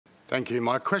Thank you.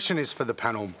 My question is for the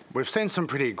panel. We've seen some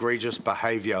pretty egregious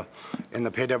behaviour in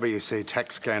the PwC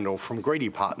tax scandal from greedy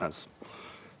partners.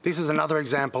 This is another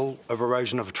example of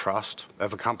erosion of trust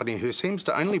of a company who seems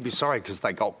to only be sorry because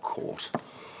they got caught.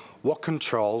 What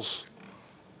controls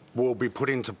will be put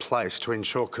into place to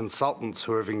ensure consultants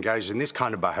who have engaged in this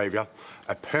kind of behaviour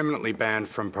are permanently banned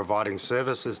from providing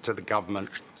services to the government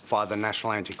via the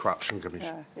National Anti-Corruption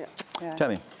Commission?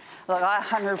 Tammy. Look, I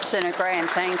 100% agree, and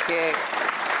thank you.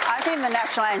 I think the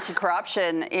National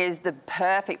Anti-Corruption is the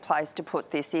perfect place to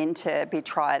put this in to be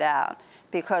tried out,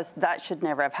 because that should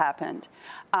never have happened.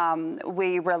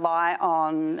 We rely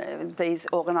on these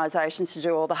organisations to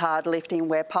do all the hard lifting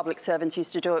where public servants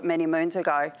used to do it many moons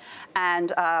ago.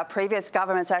 And previous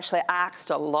governments actually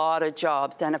axed a lot of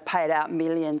jobs and have paid out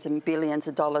millions and billions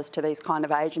of dollars to these kind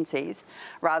of agencies,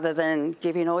 rather than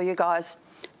giving all you guys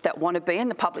that want to be in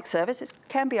the public service. It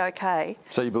can be okay.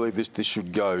 So you believe this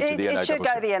should go to the NACC? It should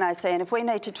go to the NAC, and if we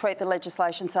need to tweak the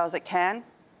legislation so as it can,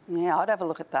 yeah, I'd have a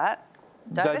look at that.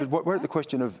 David, we're at the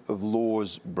question of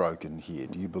laws broken here.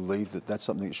 Do you believe that that's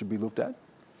something that should be looked at?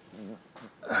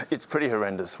 It's pretty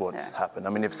horrendous what's happened. I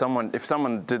mean, if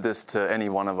someone did this to any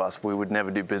one of us, we would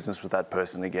never do business with that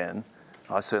person again.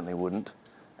 I certainly wouldn't.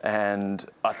 And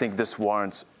I think this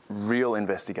warrants real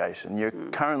investigation.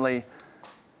 Currently,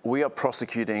 we are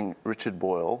prosecuting Richard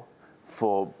Boyle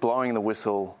for blowing the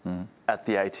whistle at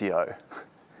the ATO.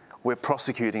 We're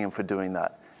prosecuting him for doing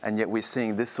that. And yet we're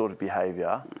seeing this sort of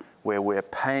behaviour where we're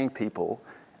paying people,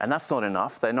 and that's not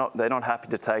enough. They're not happy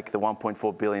to take the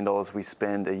 $1.4 billion we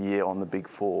spend a year on the Big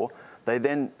Four. They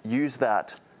then use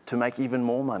that to make even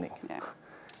more money. Yeah.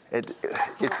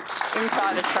 It's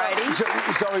insider trading.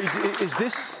 So is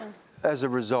this as a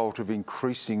result of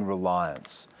increasing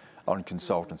reliance on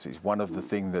consultancies? One of the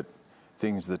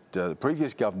things that the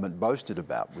previous government boasted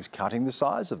about was cutting the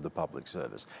size of the public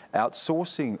service,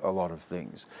 outsourcing a lot of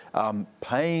things,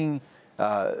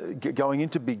 going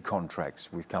into big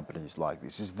contracts with companies like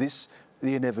this. Is this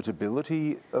the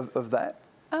inevitability of that?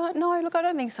 No, look, I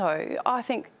don't think so. I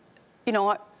think, you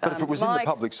know... But if it was in the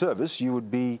public service, you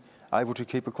would be able to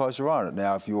keep a closer eye on it.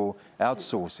 Now, if you're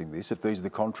outsourcing this, if these are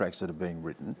the contracts that are being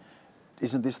written,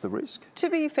 isn't this the risk? To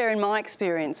be fair, in my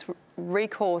experience,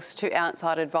 recourse to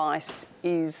outside advice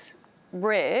is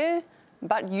rare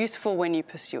but useful when you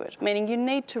pursue it, meaning you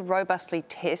need to robustly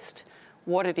test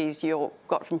what it is you've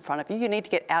got in front of you. You need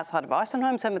to get outside advice.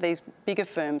 Sometimes some of these bigger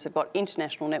firms have got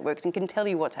international networks and can tell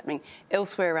you what's happening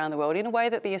elsewhere around the world in a way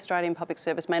that the Australian public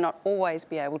service may not always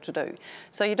be able to do.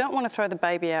 So you don't want to throw the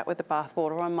baby out with the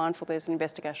bathwater. I'm mindful there's an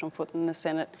investigation on foot and the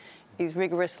Senate is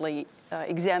rigorously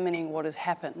examining what has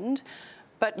happened.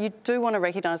 But you do want to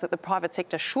recognise that the private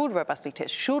sector should robustly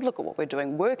test, should look at what we're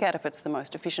doing, work out if it's the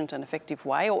most efficient and effective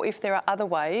way, or if there are other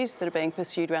ways that are being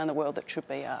pursued around the world that should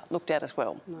be looked at as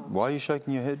well. No. Why are you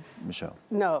shaking your head, Michelle?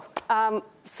 No.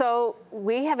 So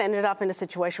we have ended up in a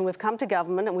situation, we've come to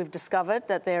government and we've discovered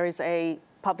that there is a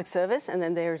public service and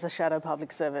then there is a shadow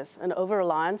public service, an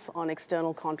over-reliance on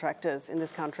external contractors in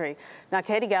this country. Now,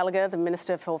 Katie Gallagher, the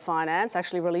Minister for Finance,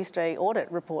 actually released an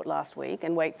audit report last week,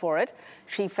 and wait for it,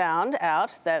 she found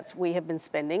out that we have been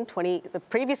spending the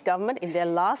previous government in their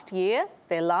last year,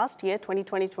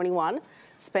 2020-21,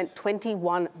 spent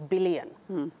 $21 billion.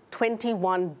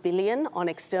 $21 billion on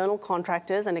external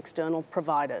contractors and external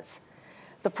providers.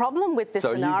 The problem with this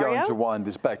scenario... So are you going to wind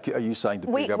this back? Are you saying to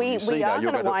PwC we are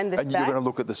going to wind this back. And you're going to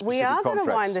look at the specific contracts? We are going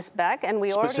to wind this back, and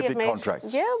we already have made...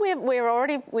 contracts? Yeah,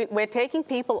 we're taking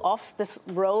people off this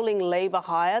rolling labour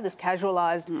hire, this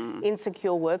casualised,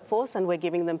 insecure workforce, and we're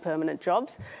giving them permanent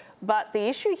jobs. But the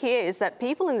issue here is that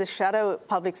people in the shadow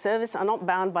public service are not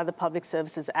bound by the Public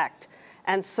Services Act.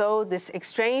 And so this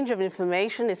exchange of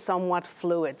information is somewhat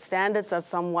fluid. Standards are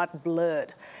somewhat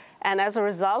blurred. And as a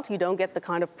result, you don't get the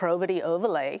kind of probity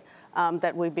overlay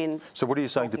that we've been So what are you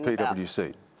saying to PwC?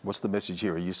 About. What's the message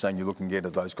here? Are you saying you're looking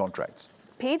into those contracts?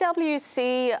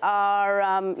 PwC are,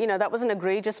 that was an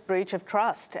egregious breach of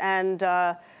trust. And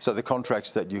so the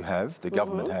contracts that you have, the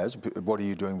government has, what are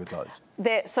you doing with those?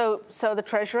 So the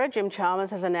Treasurer, Jim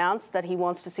Chalmers, has announced that he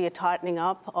wants to see a tightening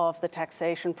up of the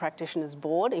Taxation Practitioners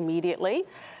Board immediately.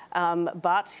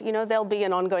 But, there'll be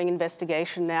an ongoing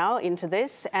investigation now into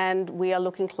this, and we are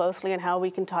looking closely at how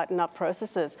we can tighten up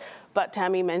processes. But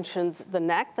Tammy mentioned the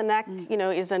NAC. The NAC,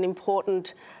 is an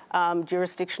important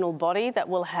jurisdictional body that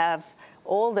will have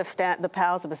all the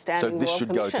powers of a standing royal commission. So this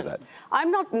should go to that? I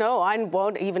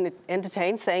won't even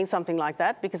entertain saying something like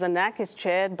that, because a NAC is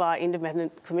chaired by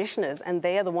independent commissioners, and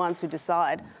they are the ones who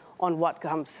decide on what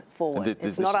comes forward.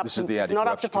 It's not up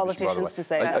to politicians to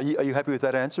say that. Are you happy with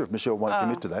that answer, if Michelle won't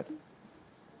commit to that?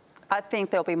 I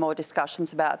think there'll be more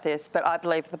discussions about this, but I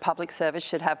believe the public service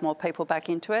should have more people back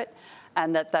into it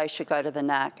and that they should go to the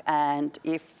NAC. And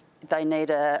if they need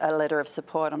a letter of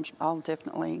support, I'll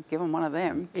definitely give them one of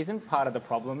them. Isn't part of the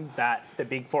problem that the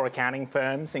big four accounting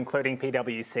firms, including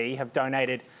PwC, have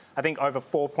donated, I think, over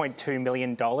 $4.2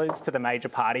 million to the major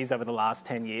parties over the last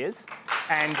 10 years?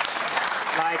 And,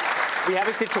 like, we have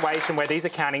a situation where these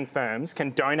accounting firms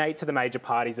can donate to the major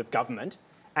parties of government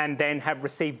and then have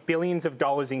received billions of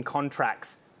dollars in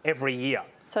contracts every year.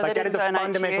 So like, that is a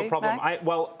fundamental problem. Max?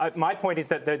 My point is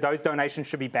that those donations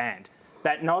should be banned.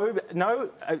 That no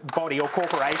body or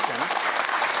corporation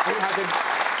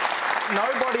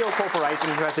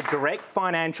who has a direct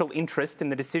financial interest in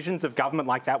the decisions of government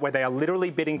like that, where they are literally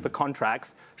bidding for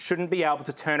contracts, shouldn't be able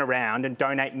to turn around and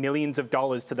donate millions of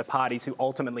dollars to the parties who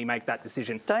ultimately make that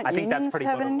decision. I think that's pretty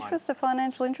have an interest, a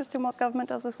financial interest in what government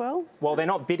does as well? Well, they're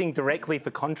not bidding directly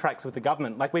for contracts with the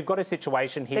government. Like, we've got a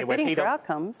situation here where... They're bidding for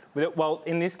outcomes. Well,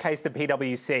 in this case, the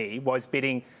PwC was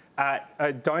bidding...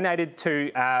 donated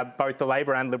to both the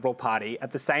Labor and Liberal Party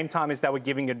at the same time as they were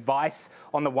giving advice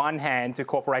on the one hand to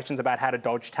corporations about how to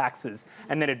dodge taxes,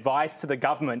 and then advice to the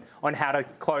government on how to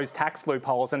close tax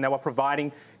loopholes, and they were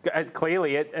providing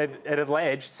clearly it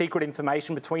alleged secret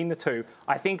information between the two.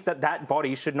 I think that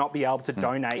body should not be able to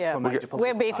donate to a major political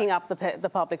We're beefing party. up the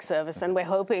public service, and we're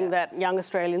hoping that young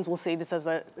Australians will see this as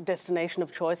a destination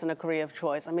of choice and a career of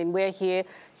choice. I mean, we're here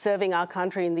serving our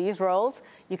country in these roles.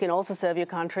 You can also serve your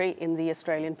country in the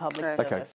Australian public service.